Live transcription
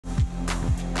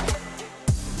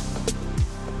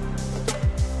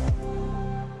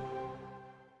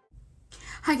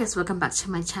Hi guys, welcome back to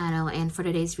my channel, and for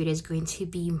today's video is going to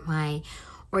be my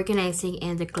organizing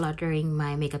and decluttering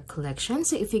my makeup collection.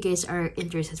 So if you guys are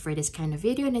interested for this kind of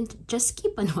video, then just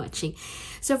keep on watching.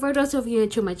 So for those of you new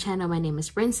to my channel, my name is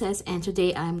Princess, and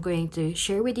today I'm going to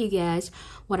share with you guys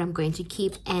what I'm going to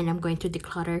keep and I'm going to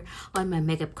declutter on my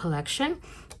makeup collection.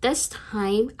 This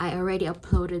time I already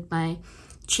uploaded my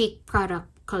cheek product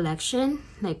collection,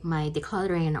 like my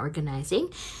decluttering and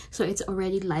organizing, so it's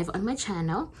already live on my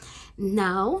channel.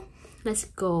 Now let's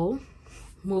go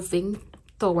moving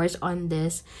towards on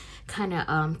this kind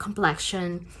of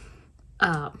complexion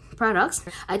products.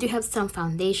 I do have some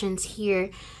foundations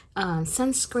here,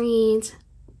 sunscreens,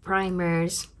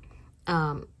 primers,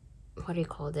 what do you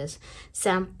call this,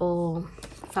 sample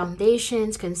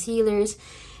foundations, concealers,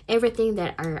 everything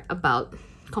that are about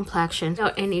complexion.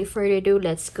 Without any further ado,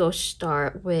 let's go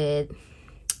start with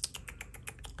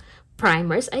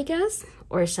primers, I guess,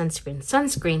 or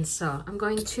sunscreen. So I'm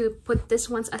going to put this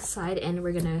ones aside and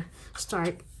we're gonna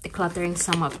start decluttering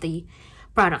some of the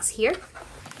products here.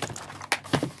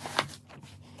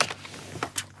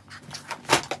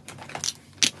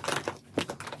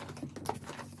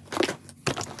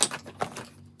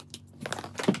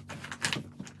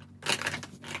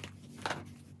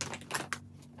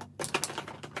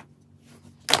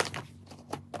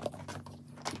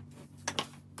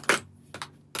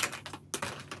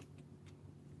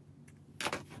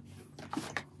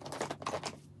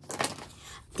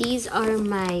 These are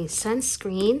my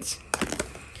sunscreens,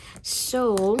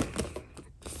 so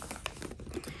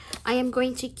I am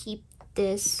going to keep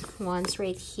these ones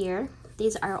right here.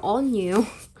 These are all new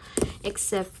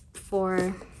except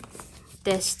for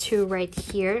this two right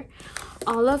here.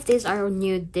 All of these are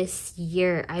new this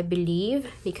year, I believe,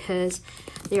 because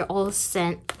they're all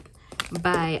sent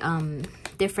by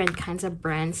different kinds of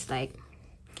brands like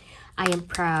I Am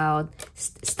Proud,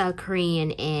 Style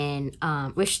Korean, and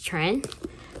Wish Trend.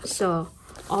 So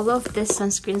all of these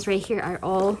sunscreens right here are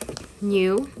all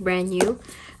new, brand new.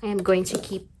 I am going to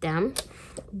keep them,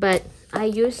 but I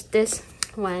use this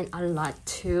one a lot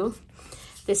too.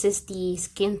 This is the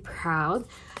Skin Proud,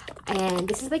 and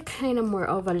this is like kind of more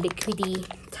of a liquidy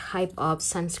type of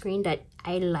sunscreen that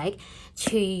I like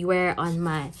to wear on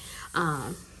my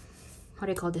what do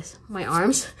you call this, my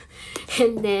arms.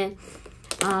 And then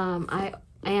I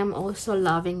am also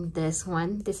loving this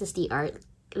one. This is the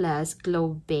Artless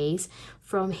Glow Base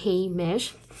from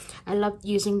Hamish. I love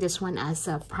using this one as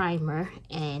a primer,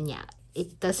 and yeah,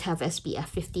 it does have SPF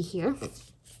 50 here.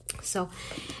 So,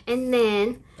 and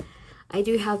then I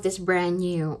do have this brand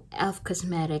new e.l.f.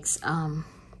 Cosmetics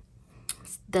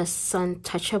the Sun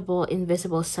Touchable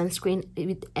Invisible Sunscreen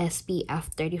with SPF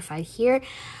 35 here.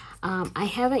 I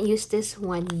haven't used this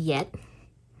one yet,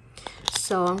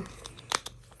 so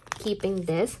keeping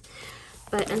this,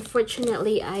 but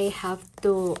unfortunately I have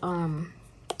to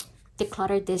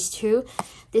declutter this too.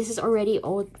 This is already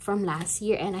old from last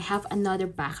year, and I have another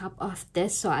backup of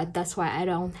this, so that's why I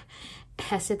don't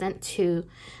hesitant to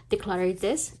declutter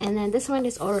this. And then this one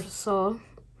is also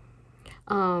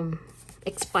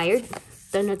expired,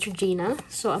 the Neutrogena,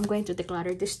 so I'm going to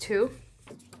declutter this too.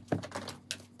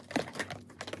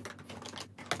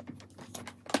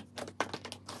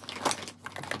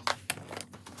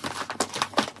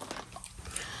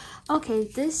 Okay,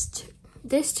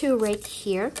 this two right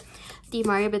here, the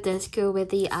Mario Badescu with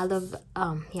the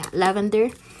lavender,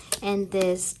 and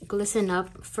this Glisten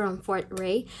Up from Fort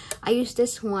Ray. I use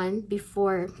this one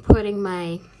before putting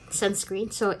my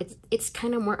sunscreen, so it's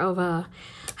kind of more of a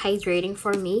hydrating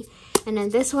for me. And then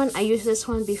this one, I use this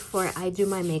one before I do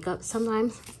my makeup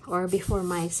sometimes, or before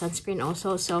my sunscreen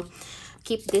also, so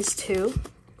keep this too.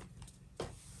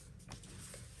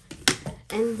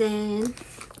 And then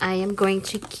I am going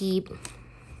to keep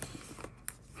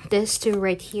this two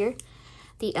right here,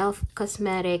 the e.l.f.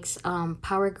 Cosmetics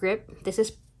Power Grip. This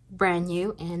is brand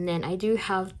new. And then I do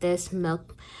have this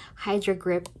Milk Hydro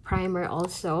Grip primer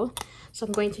also, so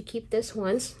I'm going to keep this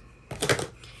ones.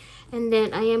 And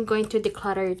then I am going to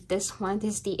declutter this one.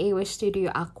 This is the AOA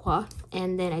Studio Aqua,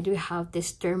 and then I do have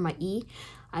this Derma E.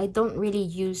 I don't really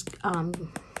use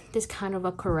this kind of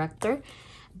a corrector,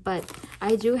 but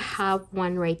I do have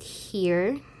one right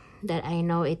here that I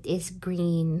know it is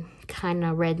green kind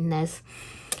of redness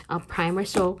primer,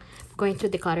 so I'm going to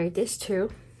declutter this too.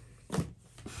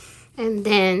 And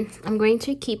then I'm going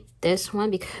to keep this one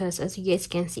because, as you guys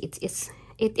can see,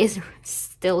 it is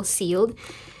still sealed.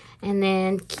 And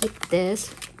then keep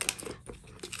this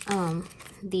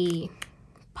the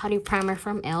putty primer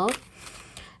from e.l.f.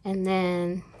 and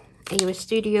then AOA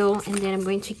Studio. And then I'm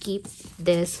going to keep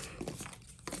this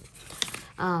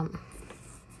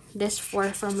this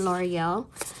from L'Oreal.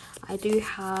 I do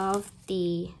have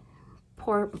the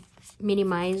pore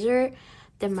minimizer,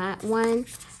 the matte one.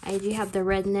 I do have the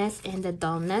redness and the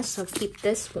dullness, so keep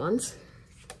this ones.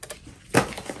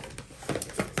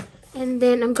 And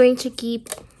then I'm going to keep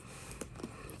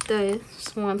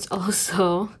this ones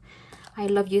also. I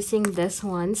love using this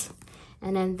ones.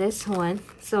 And then this one.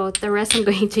 So the rest I'm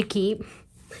going to keep.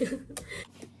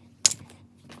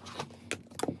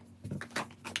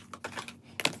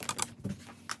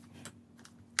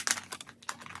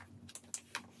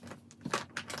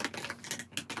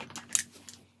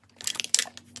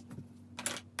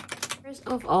 First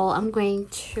of all, I'm going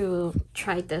to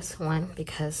try this one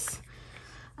because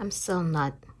I'm still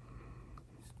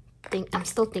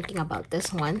thinking about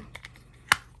this one.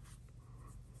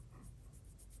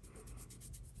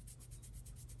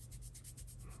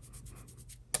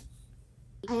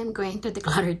 I am going to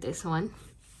declutter this one.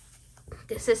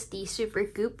 This is the Super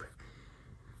Goop.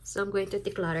 So I'm going to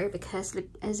declutter because, look,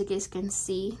 as you guys can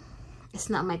see, it's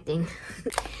not my thing.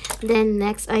 Then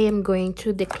next I am going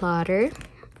to declutter.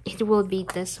 It will be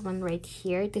this one right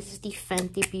here. This is the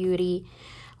Fenty Beauty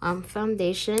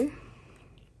foundation.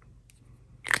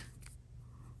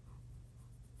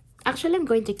 Actually, I'm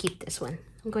going to keep this one.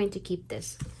 I'm going to keep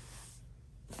this.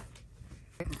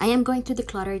 I am going to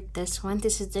declutter this one.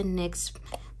 This is the NYX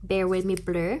Bear With Me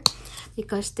Blur,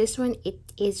 because this one, it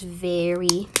is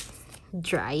very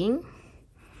drying.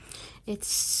 It's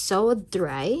so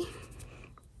dry,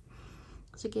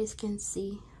 so you guys can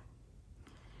see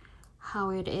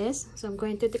how it is. So I'm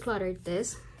going to declutter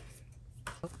this,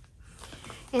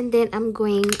 and then I'm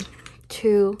going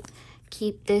to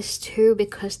keep this too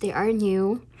because they are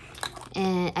new.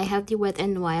 And I have the Wet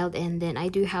n Wild, and then I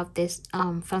do have this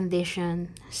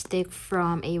foundation stick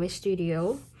from AW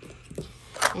Studio.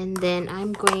 And then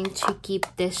I'm going to keep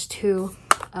this too.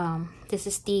 This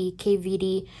is the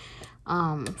KVD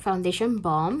foundation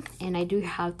balm, and I do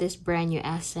have this brand new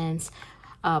Essence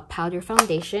powder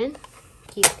foundation.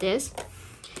 Keep this.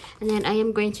 And then I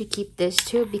am going to keep this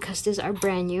too because these are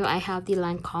brand new. I have the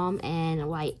Lancome and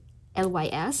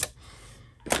LYS.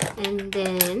 And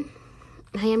then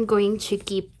I am going to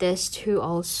keep this too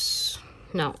also.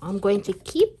 No, I'm going to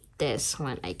keep this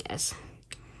one, I guess.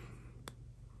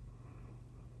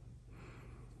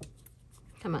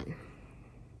 Come on.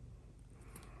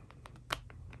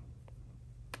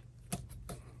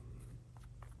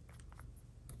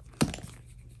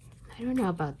 I don't know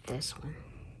about this one,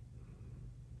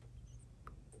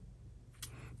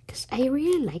 because I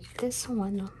really like this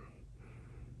one.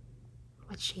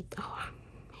 What shade? Oh,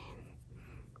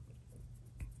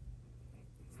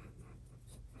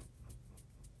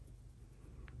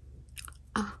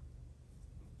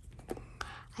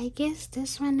 I guess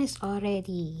this one is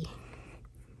already.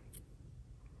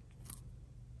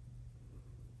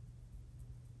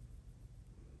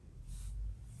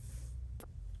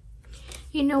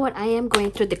 You know what? I am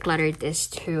going to declutter this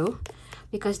too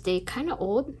because they kind of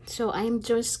old. So I'm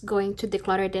just going to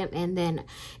declutter them, and then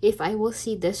if I will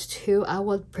see this too, I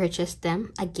will purchase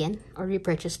them again or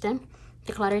repurchase them.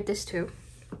 Declutter this too.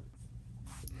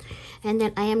 And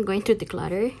then I am going to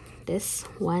declutter this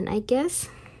one, I guess.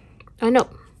 Oh no.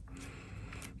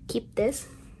 Keep this.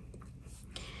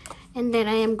 And then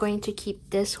I am going to keep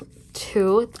this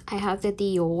too. I have the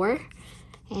Dior,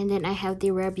 and then I have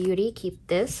the Rare Beauty. Keep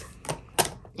this.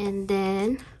 And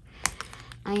then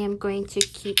I am going to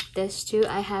keep this too.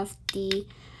 I have the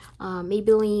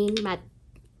Maybelline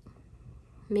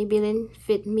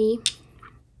Fit Me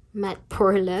Matte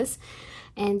Poreless,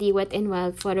 and the Wet n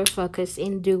Wild Photo Focus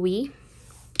in Dewy.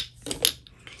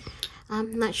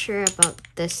 I'm not sure about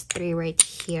this three right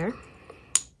here.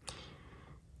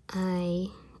 I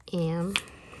am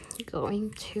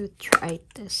going to try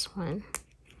this one.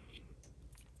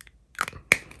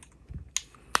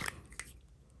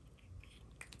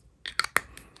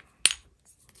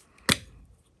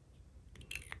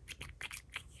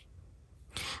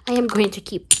 I am going to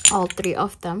keep all three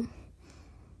of them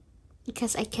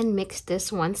because I can mix this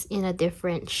ones in a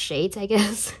different shades, I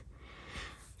guess.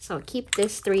 So keep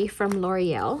this three from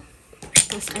L'Oreal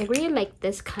because I really like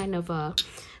this kind of a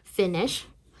finish.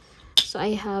 So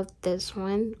I have this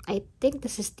one. I think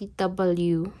this is the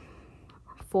W4,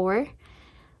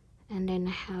 and then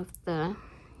I have the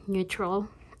neutral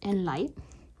and light.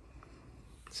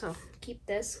 So keep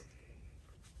this.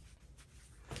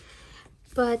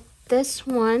 But this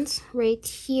one's right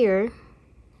here,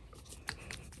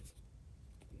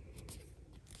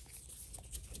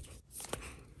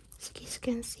 as you guys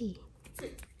can see,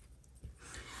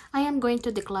 I am going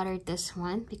to declutter this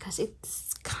one because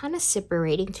it's kind of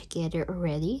separating together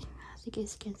already, as you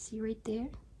guys can see right there.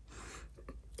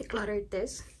 Declutter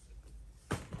this.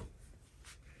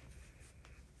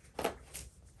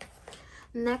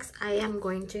 Next, I am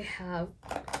going to have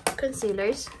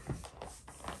concealers.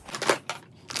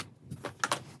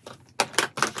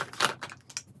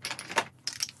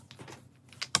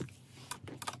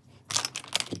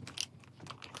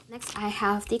 Next, I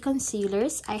have the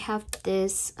concealers. I have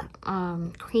this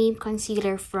cream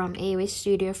concealer from AOA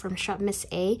Studio from Shop Miss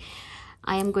A.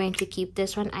 I am going to keep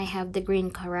this one. I have the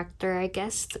green corrector, I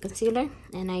guess, the concealer.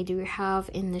 And I do have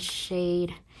in the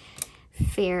shade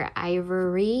Fair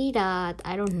Ivory that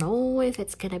I don't know if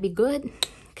it's gonna be good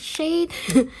shade.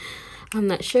 I'm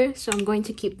not sure, so I'm going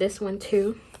to keep this one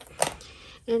too.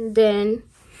 And then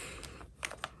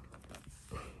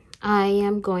I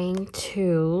am going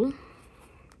to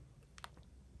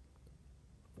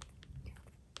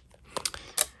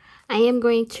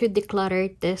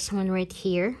declutter this one right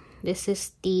here. This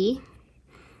is the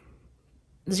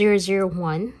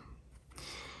 001.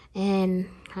 And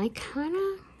I kind of,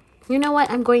 you know what,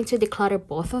 I'm going to declutter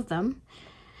both of them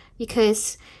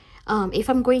because if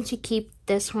I'm going to keep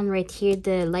this one right here,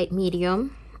 the light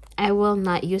medium, I will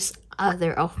not use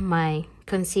other of my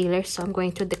concealers, so I'm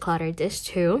going to declutter this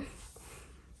too.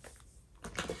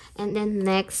 And then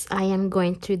next, I am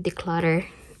going to declutter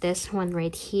this one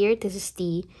right here. This is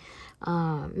the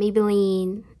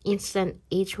Maybelline Instant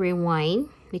Age Rewind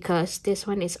because this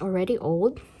one is already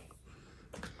old.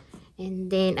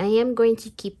 And then I am going to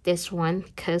keep this one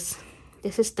because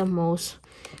this is the most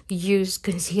used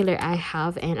concealer I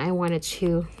have and I wanted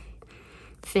to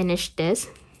finish this.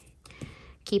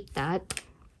 Keep that.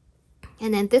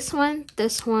 And then this one, and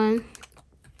this one,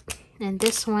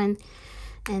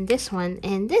 and this one,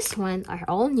 and this one are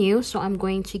all new, so I'm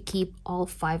going to keep all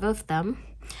 5 of them.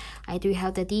 I do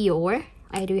have the Dior,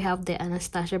 I do have the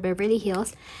Anastasia Beverly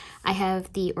Hills, I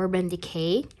have the Urban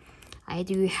Decay, I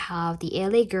do have the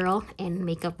LA Girl, and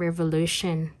Makeup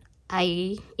Revolution.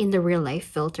 I in the real life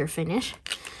filter finish,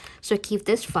 so keep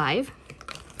this 5.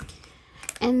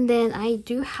 And then I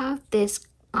do have this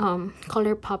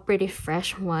ColourPop Pretty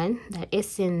Fresh one that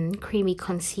is in creamy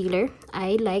concealer.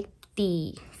 I like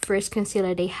the first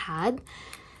concealer they had,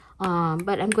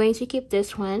 but I'm going to keep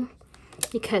this one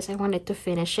because I wanted to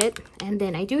finish it. And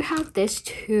then I do have this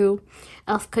two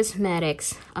e.l.f.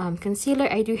 Cosmetics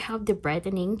concealer. I do have the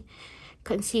brightening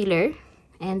concealer,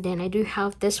 and then I do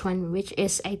have this one, which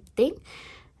is, I think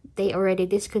they already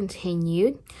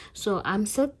discontinued, so I'm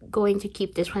still going to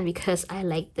keep this one because I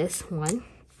like this one.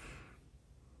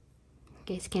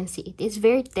 You guys can see it is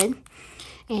very thin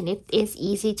and it is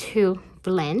easy to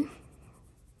blend.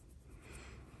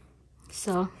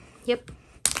 So yep,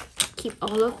 keep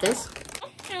all of this.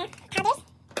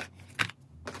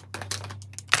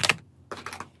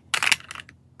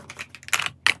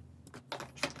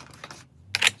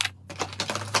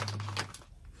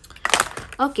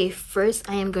 Okay, first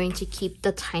I am going to keep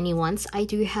the tiny ones. I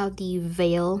do have the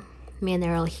Veil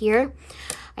Mineral here.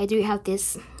 I do have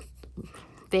this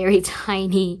very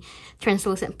tiny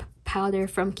translucent powder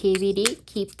from KVD.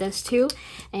 Keep this too.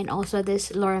 And also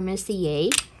this Laura Mercier.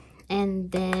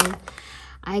 And then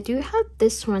I do have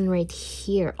this one right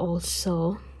here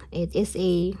also. It is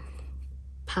a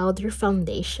powder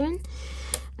foundation.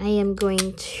 I am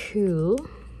going to...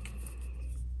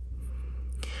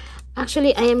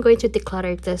 Actually, I am going to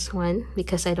declutter this one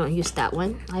because I don't use that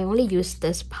one. I only use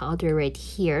this powder right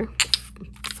here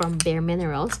from Bare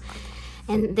Minerals.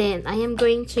 And then I am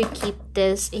going to keep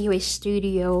this AOA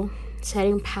Studio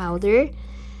setting powder.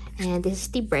 And this is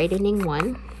the brightening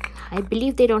one. I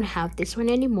believe they don't have this one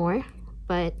anymore,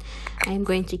 but I am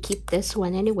going to keep this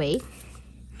one anyway.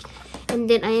 And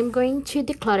then I am going to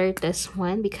declutter this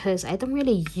one because I don't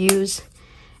really use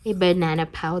a banana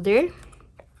powder.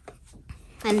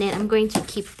 And then I'm going to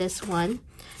keep this one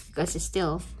because it's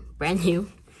still brand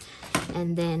new.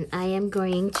 And then I am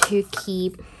going to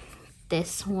keep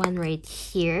this one right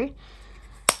here.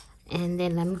 And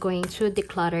then I'm going to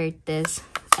declutter this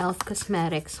e.l.f.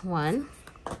 Cosmetics one.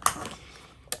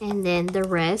 And then the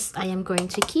rest I am going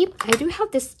to keep. I do have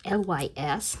this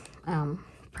LYS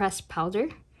pressed powder.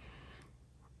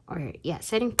 Or yeah,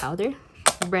 setting powder.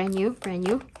 Brand new.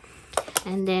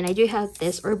 And then I do have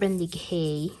this Urban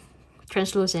Decay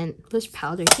translucent loose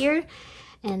powder here,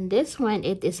 and this one,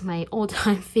 it is my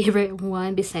all-time favorite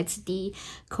one besides the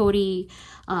Coty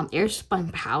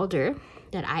Airspun powder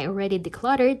that I already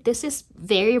decluttered. This is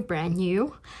very brand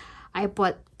new. I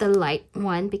bought the light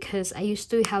one because I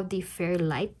used to have the Fair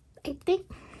Light, I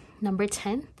think number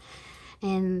 10,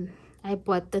 and I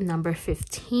bought the number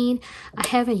 15. I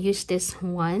haven't used this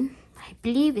one. I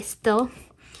believe it's still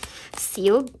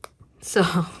sealed, so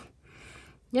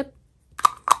yep.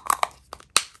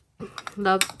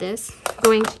 Love this.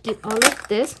 Going to keep all of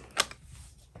this.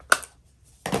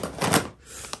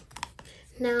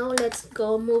 Now let's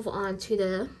go move on to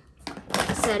the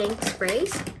setting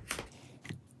sprays.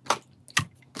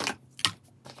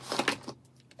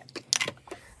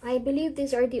 I believe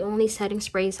these are the only setting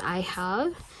sprays I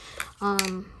have.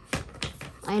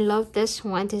 I love this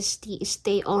one. This is the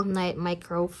Stay All Night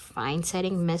Micro Fine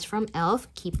Setting Mist from e.l.f.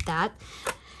 Keep that.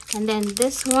 And then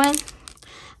this one,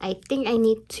 I think I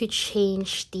need to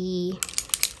change the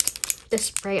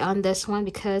spray on this one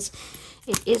because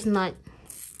it is not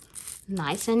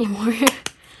nice anymore.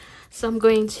 So I'm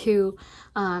going to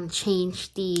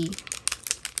change the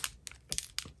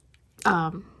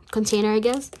container, I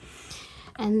guess.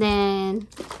 And then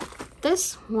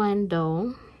this one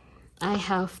though, I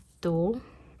have to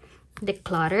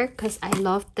declutter because I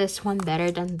love this one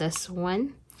better than this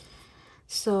one.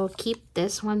 So keep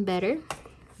this one better,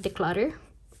 declutter.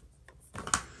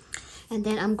 And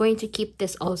then I'm going to keep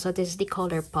this also. This is the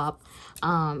ColourPop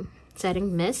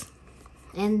setting mist.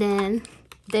 And then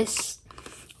this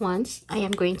ones I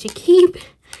am going to keep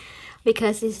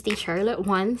because it's the Charlotte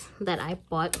ones that I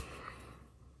bought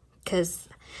because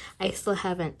I still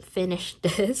haven't finished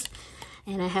this,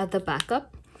 and I have the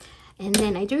backup. And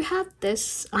then I do have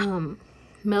this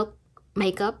Milk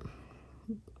Makeup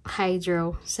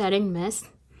Hydro Setting Mist.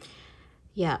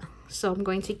 Yeah, so I'm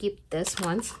going to keep this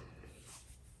ones.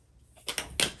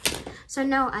 So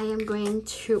now I am going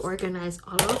to organize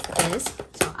all of this.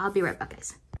 So I'll be right back,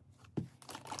 guys.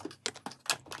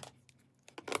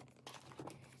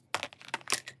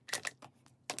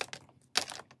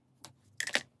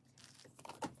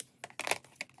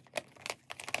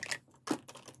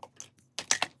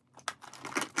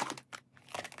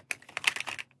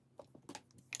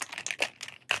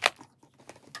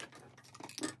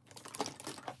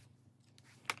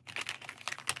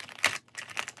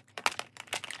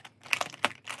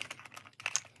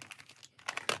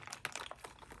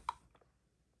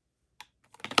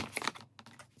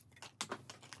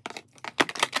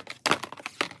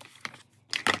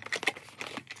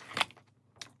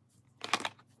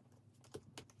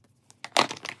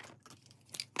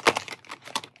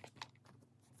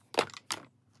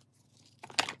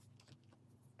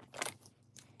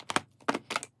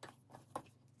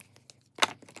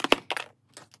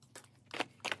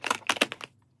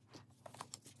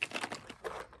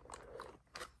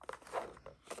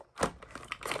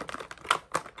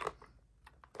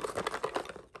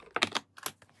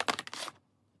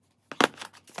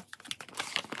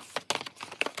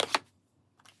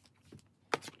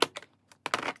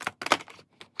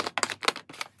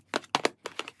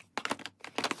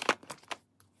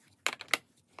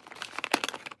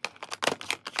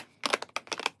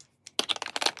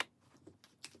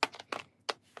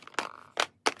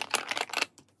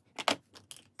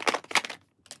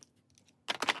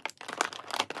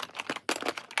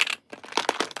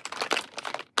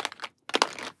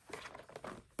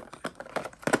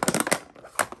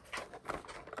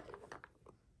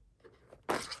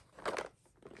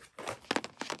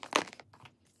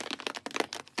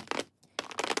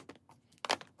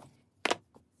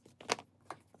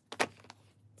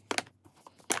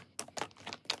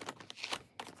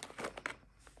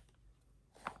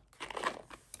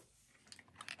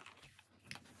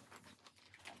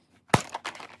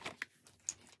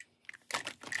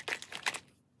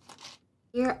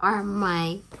 Here are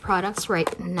my products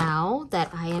right now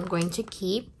that I am going to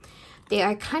keep. They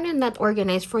are kind of not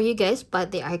organized for you guys,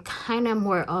 but they are kind of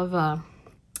more of a,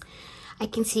 I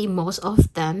can see most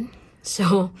of them.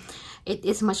 So it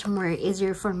is much more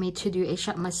easier for me to do a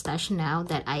shop mustache now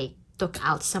that I took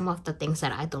out some of the things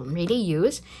that I don't really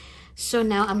use. So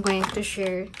now I'm going to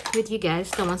share with you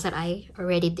guys the ones that I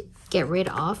already get rid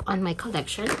of on my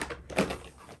collection.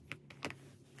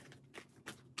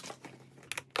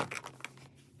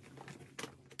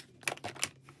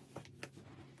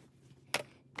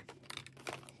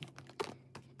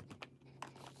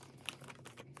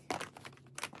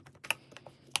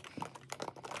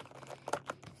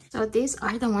 So these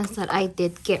are the ones that I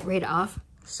did get rid of.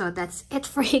 So that's it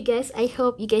for you guys. I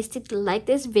hope you guys did like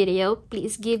this video.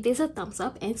 Please give this a thumbs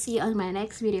up and see you on my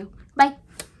next video. Bye!